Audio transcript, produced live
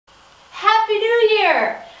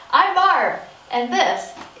there! I'm Barb, and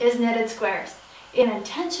this is Knitted Squares, an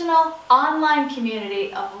intentional online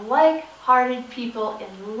community of like-hearted people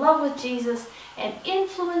in love with Jesus and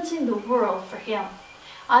influencing the world for Him.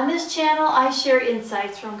 On this channel, I share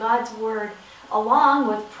insights from God's Word, along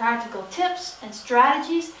with practical tips and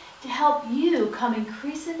strategies to help you come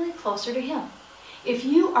increasingly closer to Him. If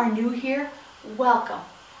you are new here, welcome.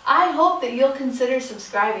 I hope that you'll consider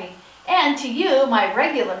subscribing. And to you, my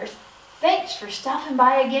regulars, thanks for stopping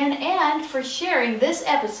by again and for sharing this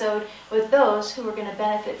episode with those who are going to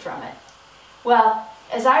benefit from it. Well,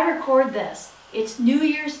 as I record this, it's New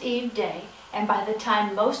Year's Eve day, and by the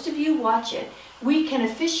time most of you watch it, we can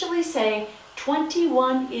officially say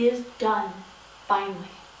 21 is done, finally.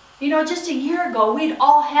 You know, just a year ago, we'd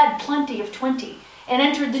all had plenty of 20 and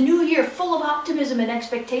entered the new year full of optimism and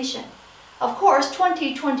expectation. Of course,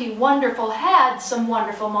 2020 wonderful had some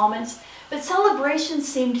wonderful moments, but celebrations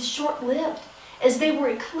seemed short-lived as they were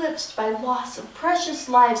eclipsed by loss of precious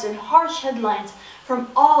lives and harsh headlines from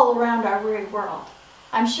all around our weary world.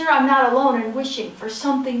 I'm sure I'm not alone in wishing for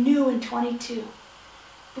something new in 22.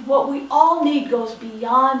 But what we all need goes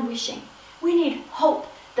beyond wishing. We need hope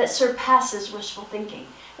that surpasses wishful thinking.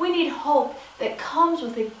 We need hope that comes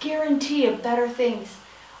with a guarantee of better things.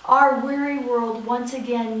 Our weary world once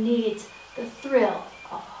again needs the thrill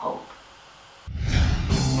of hope.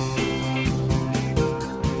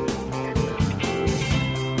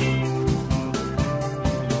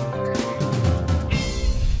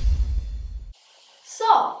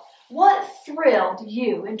 So, what thrilled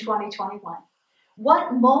you in 2021?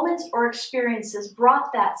 What moments or experiences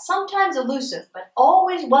brought that sometimes elusive but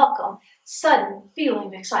always welcome sudden feeling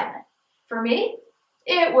of excitement? For me,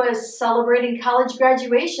 it was celebrating college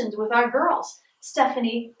graduations with our girls,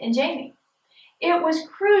 Stephanie and Jamie. It was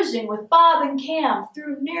cruising with Bob and Cam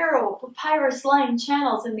through narrow papyrus-lined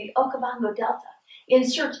channels in the Okavango Delta in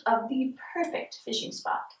search of the perfect fishing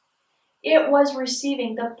spot. It was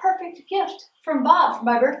receiving the perfect gift from Bob for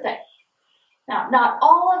my birthday. Now, not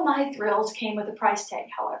all of my thrills came with a price tag,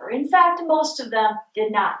 however. In fact, most of them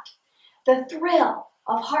did not. The thrill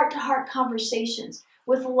of heart-to-heart conversations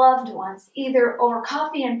with loved ones, either over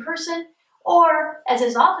coffee in person or, as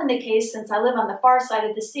is often the case since I live on the far side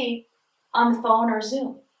of the sea, on the phone or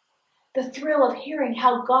Zoom. The thrill of hearing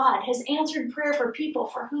how God has answered prayer for people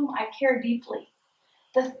for whom I care deeply.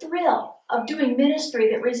 The thrill of doing ministry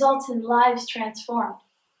that results in lives transformed.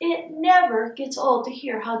 It never gets old to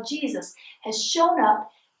hear how Jesus has shown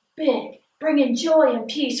up big, bringing joy and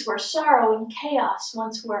peace where sorrow and chaos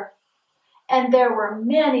once were. And there were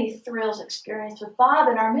many thrills experienced with Bob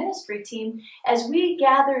and our ministry team as we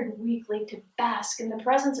gathered weekly to bask in the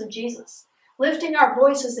presence of Jesus, lifting our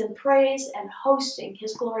voices in praise and hosting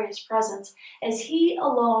His glorious presence as He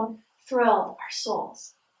alone thrilled our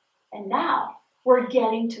souls. And now we're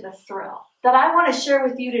getting to the thrill that I want to share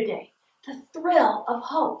with you today, the thrill of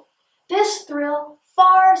hope. This thrill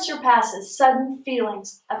far surpasses sudden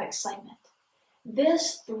feelings of excitement.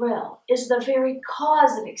 This thrill is the very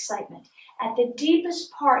cause of excitement at the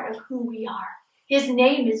deepest part of who we are. His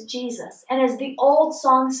name is Jesus, and as the old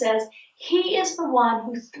song says, He is the one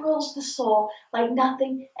who thrills the soul like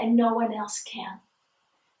nothing and no one else can.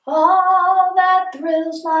 All that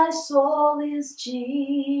thrills my soul is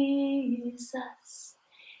Jesus.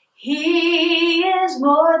 He is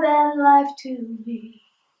more than life to me.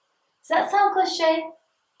 Does that sound cliche?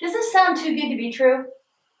 Does it sound too good to be true?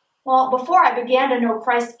 Well, before I began to know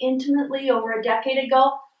Christ intimately over a decade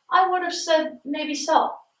ago, I would have said maybe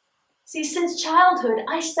so. See, since childhood,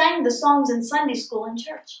 I sang the songs in Sunday school and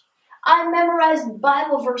church. I memorized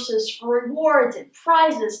Bible verses for rewards and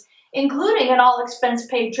prizes, including an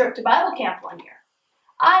all-expense-paid trip to Bible camp one year.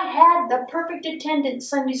 I had the perfect attendance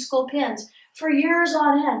Sunday school pins for years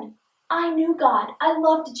on end. I knew God. I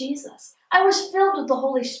loved Jesus. I was filled with the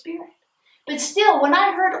Holy Spirit. But still, when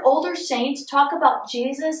I heard older saints talk about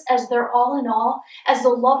Jesus as their all in all, as the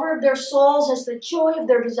lover of their souls, as the joy of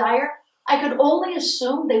their desire, I could only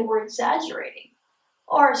assume they were exaggerating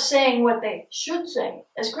or saying what they should say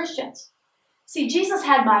as Christians. See, Jesus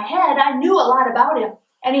had my head. I knew a lot about Him.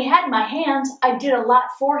 And He had my hands. I did a lot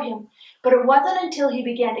for Him. But it wasn't until He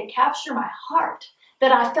began to capture my heart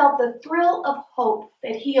that I felt the thrill of hope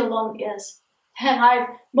that He alone is. And I've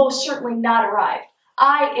most certainly not arrived.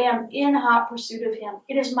 I am in hot pursuit of Him.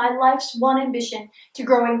 It is my life's one ambition to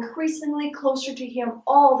grow increasingly closer to Him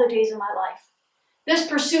all the days of my life. This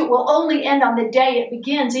pursuit will only end on the day it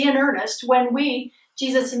begins in earnest when we,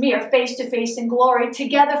 Jesus and me, are face to face in glory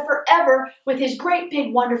together forever with His great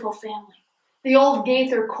big wonderful family. The old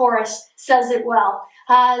Gaither chorus says it well.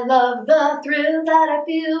 I love the thrill that I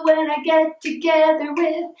feel when I get together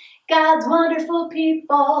with God's wonderful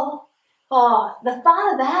people. Oh, the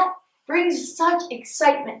thought of that brings such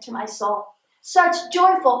excitement to my soul, such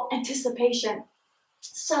joyful anticipation,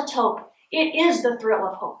 such hope. It is the thrill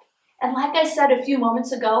of hope. And like I said a few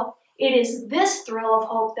moments ago, it is this thrill of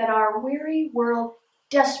hope that our weary world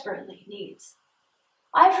desperately needs.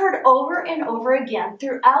 I've heard over and over again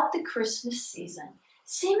throughout the Christmas season,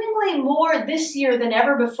 seemingly more this year than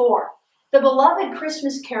ever before, the beloved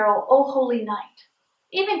Christmas carol, O Holy Night.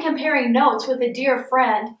 Even comparing notes with a dear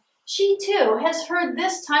friend, she too has heard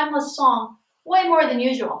this timeless song way more than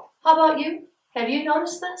usual. How about you? Have you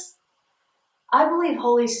noticed this? I believe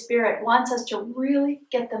Holy Spirit wants us to really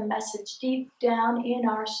get the message deep down in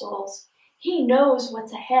our souls. He knows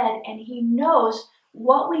what's ahead, and He knows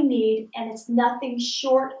what we need, and it's nothing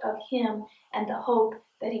short of Him and the hope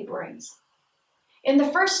that He brings. In the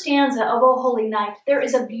first stanza of O Holy Night, there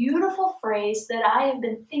is a beautiful phrase that I have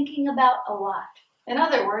been thinking about a lot. In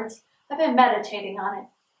other words, I've been meditating on it. It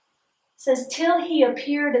says, till He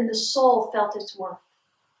appeared and the soul felt its worth.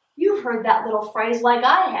 You've heard that little phrase like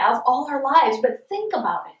I have all our lives, but think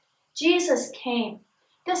about it. Jesus came.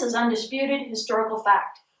 This is undisputed historical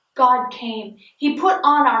fact. God came. He put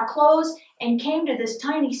on our clothes and came to this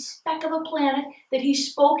tiny speck of a planet that He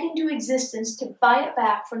spoke into existence to buy it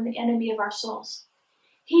back from the enemy of our souls.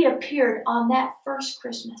 He appeared on that first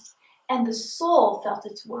Christmas, and the soul felt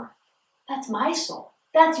its worth. That's my soul.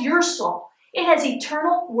 That's your soul. It has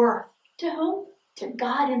eternal worth. To whom? To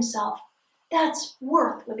God Himself. That's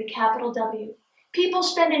worth with a capital W. People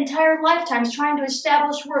spend entire lifetimes trying to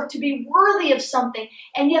establish worth, to be worthy of something,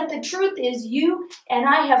 and yet the truth is you and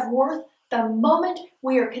I have worth the moment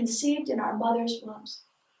we are conceived in our mother's wombs.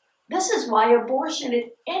 This is why abortion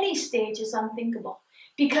at any stage is unthinkable,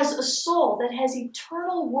 because a soul that has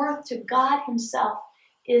eternal worth to God Himself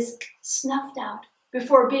is snuffed out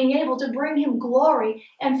before being able to bring Him glory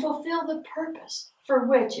and fulfill the purpose for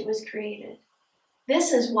which it was created.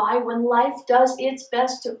 This is why when life does its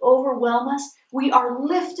best to overwhelm us, we are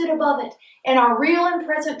lifted above it, and our real and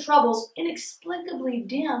present troubles inexplicably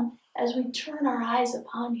dim as we turn our eyes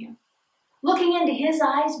upon Him. Looking into His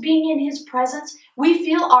eyes, being in His presence, we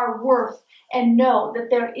feel our worth and know that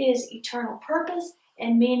there is eternal purpose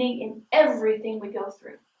and meaning in everything we go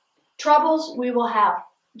through. Troubles we will have.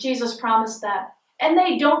 Jesus promised that. And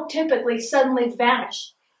they don't typically suddenly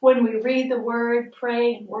vanish when we read the Word,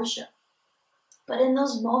 pray, and worship. But in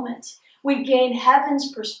those moments, we gain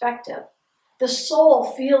heaven's perspective. The soul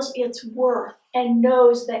feels its worth and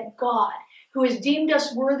knows that God, who has deemed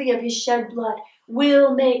us worthy of His shed blood,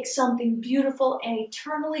 will make something beautiful and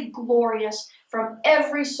eternally glorious from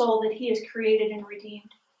every soul that He has created and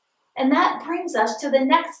redeemed. And that brings us to the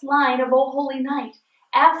next line of O Holy Night.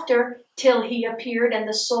 After, till He appeared and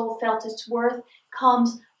the soul felt its worth,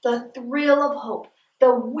 comes the thrill of hope.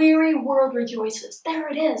 The weary world rejoices. There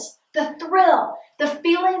it is. The thrill, the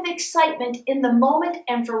feeling of excitement in the moment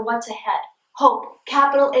and for what's ahead. Hope,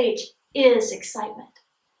 capital H, is excitement.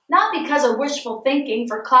 Not because of wishful thinking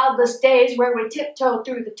for cloudless days where we tiptoe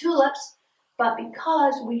through the tulips, but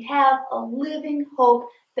because we have a living hope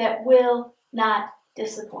that will not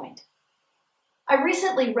disappoint. I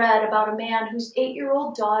recently read about a man whose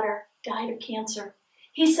 8-year-old daughter died of cancer.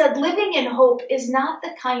 He said living in hope is not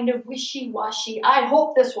the kind of wishy-washy, I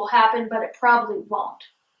hope this will happen, but it probably won't.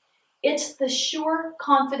 It's the sure,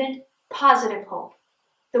 confident, positive hope,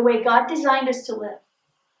 the way God designed us to live.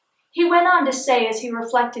 He went on to say as he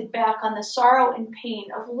reflected back on the sorrow and pain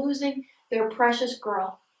of losing their precious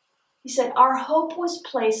girl, he said, our hope was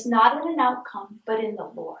placed not in an outcome, but in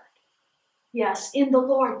the Lord. Yes, in the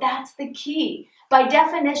Lord, that's the key. By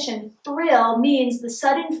definition, thrill means the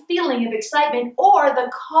sudden feeling of excitement or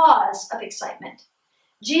the cause of excitement.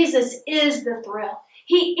 Jesus is the thrill.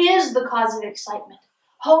 He is the cause of excitement.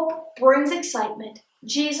 Hope brings excitement.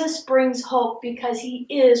 Jesus brings hope because He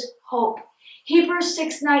is hope. Hebrews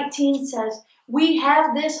 6:19 says, we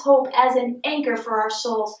have this hope as an anchor for our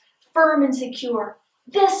souls, firm and secure.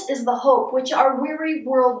 This is the hope which our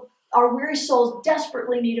weary souls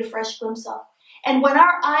desperately need a fresh glimpse of. And when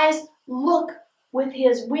our eyes look with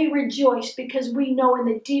His, we rejoice because we know in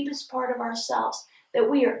the deepest part of ourselves that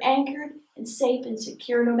we are anchored and safe and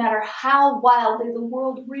secure no matter how wildly the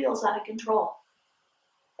world reels out of control.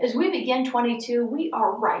 As we begin 22, we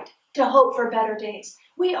are right to hope for better days.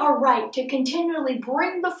 We are right to continually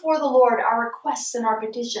bring before the Lord our requests and our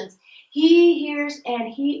petitions. He hears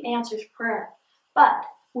and He answers prayer. But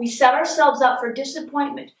we set ourselves up for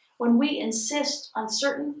disappointment when we insist on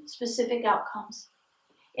certain specific outcomes.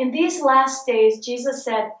 In these last days, Jesus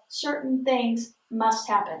said certain things must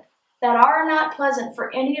happen that are not pleasant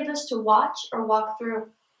for any of us to watch or walk through,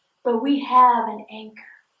 but we have an anchor.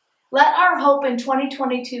 Let our hope in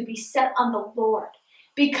 2022 be set on the Lord.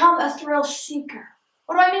 Become a thrill seeker.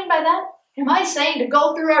 What do I mean by that? Am I saying to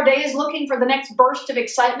go through our days looking for the next burst of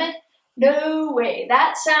excitement? No way.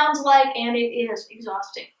 That sounds like, and it is,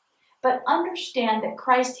 exhausting. But understand that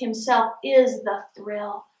Christ himself is the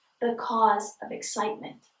thrill, the cause of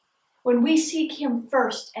excitement. When we seek him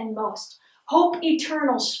first and most, hope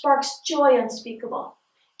eternal sparks joy unspeakable.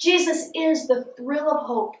 Jesus is the thrill of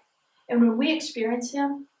hope. And when we experience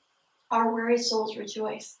him, our weary souls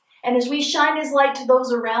rejoice. And as we shine his light to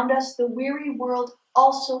those around us, the weary world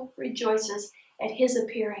also rejoices at his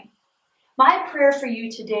appearing. My prayer for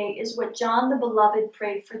you today is what John the Beloved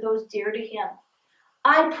prayed for those dear to him.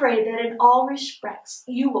 I pray that in all respects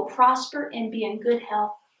you will prosper and be in good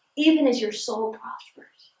health, even as your soul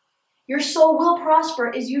prospers. Your soul will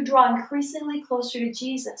prosper as you draw increasingly closer to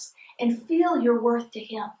Jesus and feel your worth to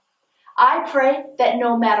him. I pray that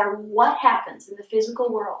no matter what happens in the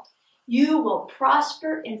physical world, you will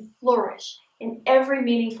prosper and flourish in every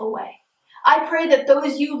meaningful way. I pray that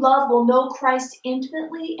those you love will know Christ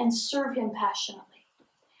intimately and serve him passionately.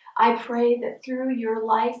 I pray that through your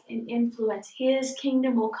life and influence, his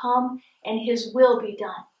kingdom will come and his will be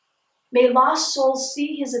done. May lost souls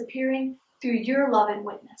see his appearing through your love and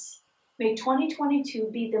witness. May 2022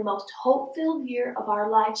 be the most hope-filled year of our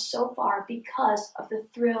lives so far because of the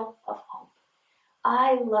thrill of hope.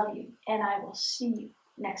 I love you, and I will see you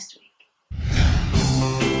next week.